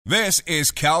This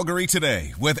is Calgary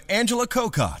Today with Angela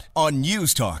Kokott on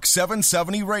News Talk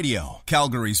 770 Radio,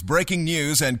 Calgary's breaking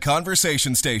news and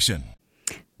conversation station.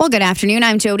 Well, good afternoon.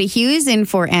 I'm Jody Hughes in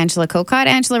for Angela Kokott.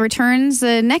 Angela returns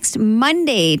next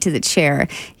Monday to the chair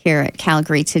here at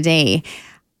Calgary Today.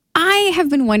 I have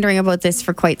been wondering about this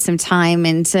for quite some time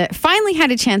and finally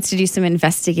had a chance to do some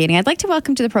investigating. I'd like to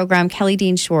welcome to the program Kelly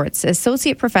Dean Schwartz,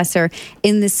 Associate Professor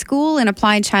in the School in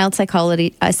Applied Child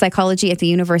Psychology at the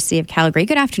University of Calgary.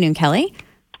 Good afternoon, Kelly.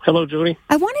 Hello, Jody.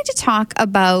 I wanted to talk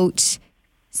about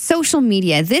social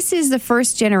media. This is the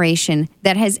first generation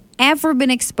that has ever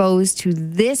been exposed to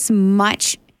this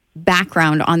much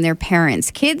background on their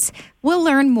parents. Kids will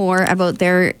learn more about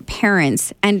their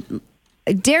parents and,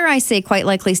 dare I say, quite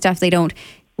likely stuff they don't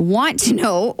want to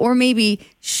know or maybe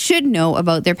should know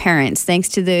about their parents, thanks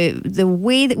to the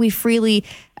way that we freely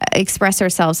express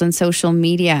ourselves on social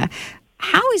media.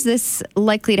 How is this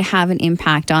likely to have an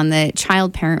impact on the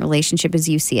child-parent relationship as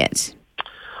you see it?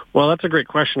 Well, that's a great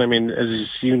question. I mean, as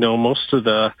you know, most of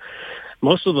the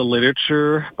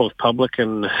literature, both public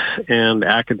and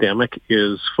academic,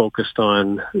 is focused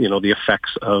on, the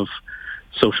effects of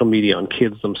social media on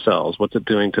kids themselves. What's it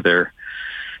doing to their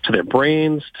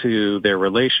brains, to their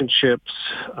relationships,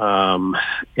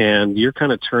 and you're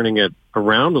kind of turning it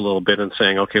around a little bit and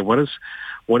saying, okay, what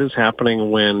is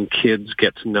happening when kids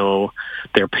get to know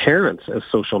their parents as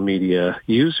social media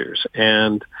users?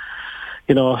 And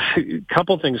a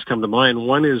couple things come to mind.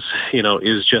 One is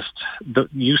just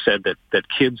you said that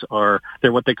kids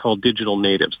they're what they call digital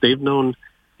natives. They've known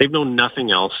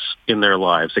nothing else in their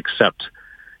lives except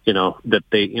that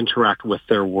they interact with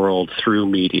their world through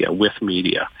media, with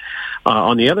media.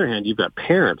 On the other hand, you've got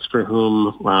parents for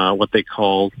whom what they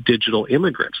call digital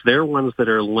immigrants. They're ones that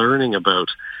are learning about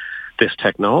this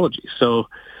technology. So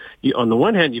on the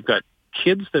one hand, you've got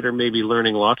kids that are maybe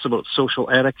learning lots about social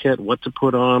etiquette, what to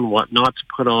put on, what not to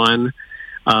put on,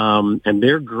 and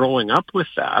they're growing up with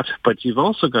that. But you've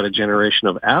also got a generation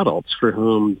of adults for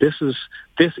whom this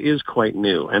is quite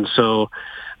new. And so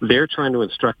they're trying to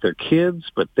instruct their kids,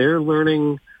 but they're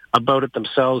learning about it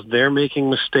themselves. They're making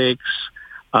mistakes.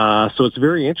 So it's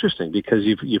very interesting because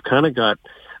you've kind of got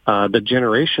the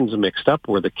generations mixed up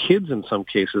where the kids in some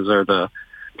cases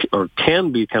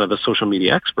can be kind of the social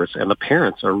media experts, and the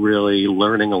parents are really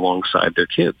learning alongside their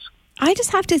kids. I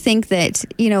just have to think that,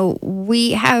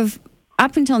 we have,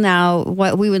 up until now,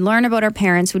 what we would learn about our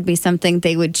parents would be something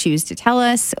they would choose to tell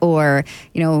us, or,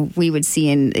 we would see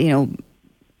in,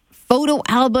 photo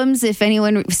albums, if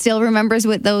anyone still remembers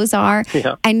what those are.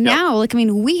 Yeah. And now,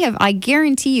 I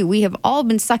guarantee you, we have all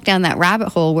been sucked down that rabbit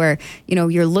hole where,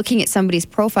 you're looking at somebody's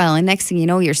profile and next thing you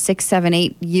know, you're 6, 7,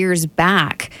 8 years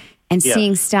back and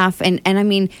seeing stuff. And I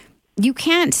mean, you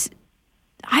can't,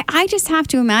 I just have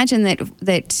to imagine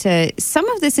that some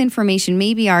of this information,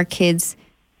 maybe our kids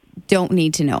don't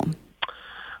need to know.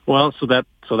 Well, so that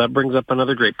brings up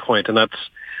another great point, and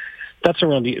that's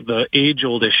around the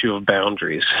age-old issue of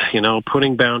boundaries,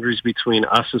 putting boundaries between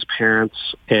us as parents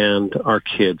and our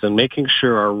kids and making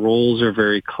sure our roles are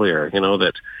very clear,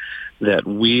 that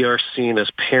we are seen as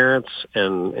parents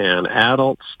and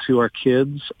adults to our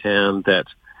kids, and that,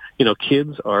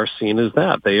 kids are seen as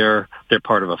that. They're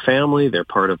part of a family, they're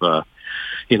part of a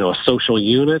social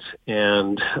unit.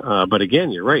 And, but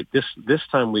again, you're right. This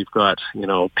time we've got,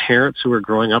 parents who are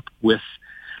growing up with,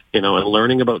 and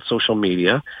learning about social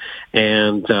media,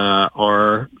 and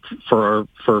are, for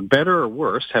better or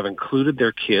worse, have included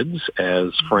their kids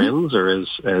as friends or as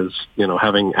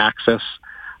having access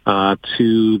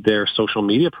to their social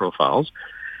media profiles.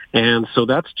 And so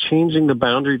that's changing the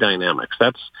boundary dynamics.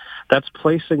 That's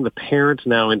placing the parent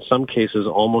now in some cases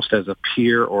almost as a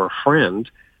peer or a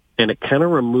friend, and it kind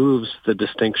of removes the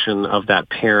distinction of that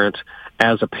parent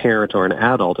as a parent or an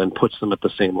adult and puts them at the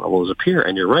same level as a peer.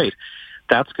 And you're right.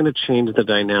 That's going to change the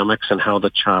dynamics and how the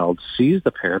child sees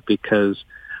the parent, because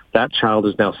that child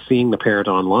is now seeing the parent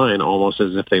online almost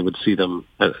as if they would see them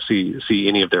see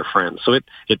any of their friends. So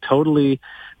it totally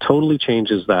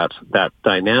changes that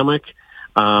dynamic.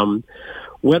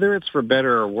 Whether it's for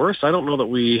better or worse, I don't know that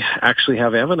we actually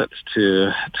have evidence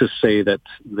to say that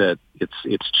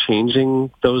it's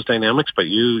changing those dynamics. But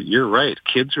you're right.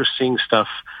 Kids are seeing stuff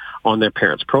on their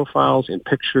parents' profiles, in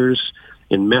pictures,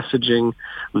 in messaging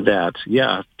that,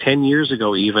 10 years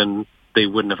ago even, they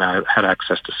wouldn't have had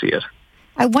access to see it.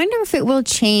 I wonder if it will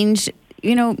change,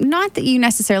 not that you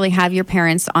necessarily have your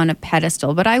parents on a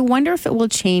pedestal, but I wonder if it will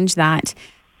change that,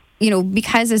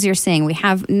 because as you're saying,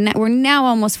 we're now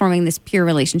almost forming this peer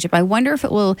relationship. I wonder if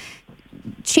it will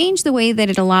change the way that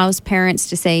it allows parents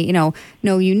to say, no,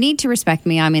 you need to respect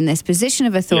me. I'm in this position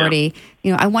of authority.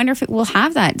 I wonder if it will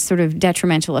have that sort of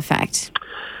detrimental effect.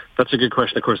 That's a good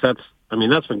question. Of course, that's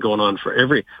been going on for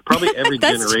probably every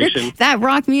generation. True. That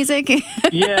rock music.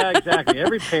 Yeah, exactly.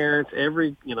 Every parent,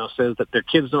 says that their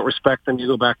kids don't respect them. You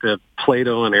go back to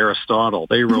Plato and Aristotle.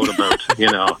 They wrote about,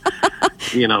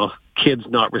 kids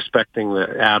not respecting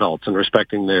the adults and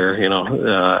respecting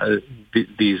their,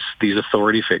 these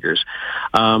authority figures.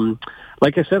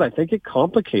 Like I said, I think it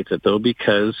complicates it though,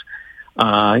 because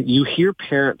you hear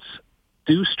parents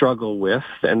do struggle with,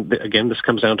 and again, this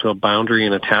comes down to a boundary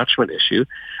and attachment issue.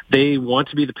 They want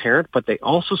to be the parent, but they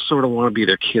also sort of want to be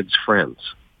their kids' friends.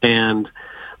 And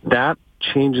that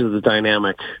changes the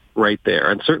dynamic right there.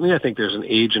 And certainly I think there's an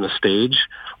age and a stage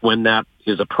when that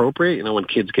is appropriate, when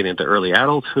kids get into early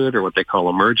adulthood or what they call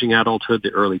emerging adulthood,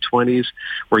 the early 20s,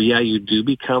 where, you do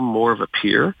become more of a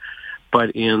peer.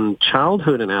 But in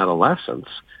childhood and adolescence,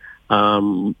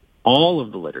 all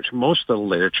of the literature, most of the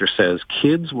literature says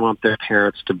kids want their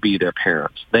parents to be their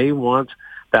parents. They want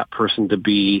that person to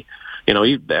be,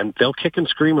 and they'll kick and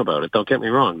scream about it. Don't get me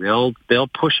wrong. They'll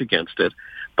push against it,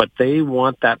 but they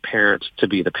want that parent to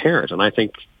be the parent. And I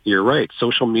think you're right.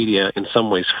 Social media in some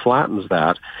ways flattens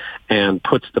that and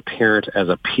puts the parent as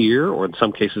a peer or in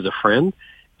some cases a friend.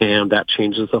 And that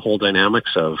changes the whole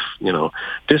dynamics of,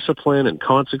 discipline and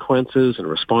consequences and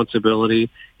responsibility.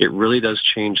 It really does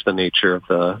change the nature of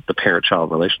the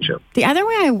parent-child relationship. The other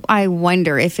way I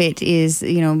wonder if it is,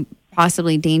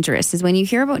 possibly dangerous is when you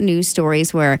hear about news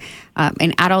stories where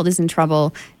an adult is in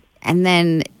trouble and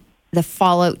then the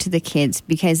fallout to the kids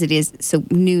because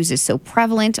news is so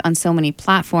prevalent on so many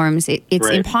platforms. It's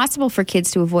right. Impossible for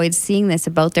kids to avoid seeing this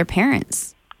about their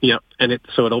parents. Yeah, and it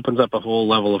opens up a whole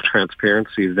level of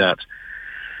transparency that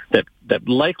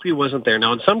likely wasn't there.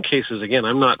 Now, in some cases, again,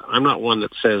 I'm not one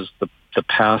that says the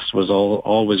past was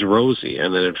always rosy,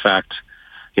 and that in fact,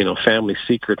 family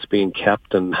secrets being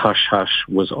kept and hush hush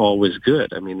was always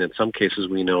good. I mean, in some cases,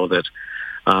 we know that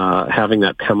having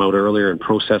that come out earlier and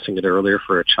processing it earlier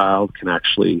for a child can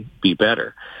actually be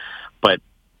better. But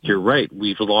you're right,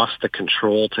 we've lost the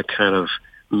control to kind of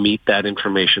mete that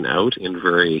information out in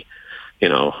very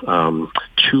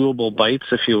chewable bites,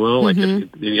 if you will.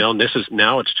 Mm-hmm.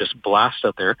 Now it's just blast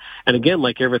out there. And again,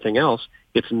 like everything else,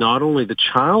 it's not only the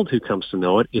child who comes to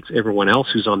know it, it's everyone else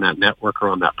who's on that network or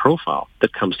on that profile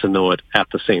that comes to know it at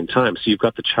the same time. So you've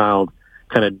got the child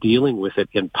kind of dealing with it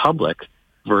in public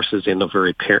versus in a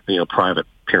very private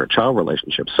parent-child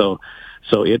relationship. So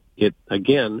it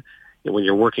again, when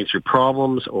you're working through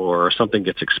problems or something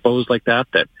gets exposed like that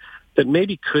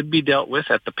maybe could be dealt with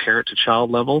at the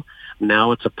parent-to-child level.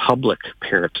 Now it's a public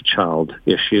parent-to-child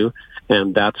issue,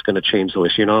 and that's going to change the way.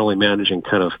 So you're not only managing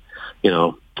kind of,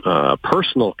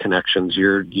 personal connections,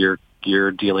 you're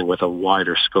dealing with a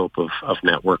wider scope of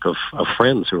network of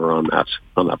friends who are on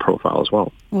that profile as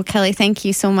well. Well, Kelly, thank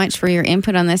you so much for your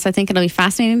input on this. I think it'll be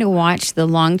fascinating to watch the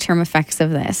long-term effects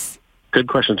of this. Good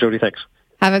question, Jody. Thanks.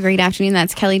 Have a great afternoon.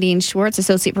 That's Kelly Dean Schwartz,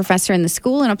 Associate Professor in the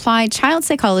School in Applied Child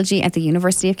Psychology at the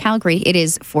University of Calgary. It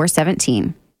is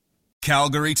 4:17.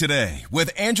 Calgary Today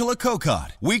with Angela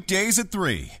Kokott. Weekdays at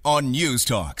 3 on News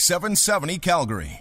Talk 770 Calgary.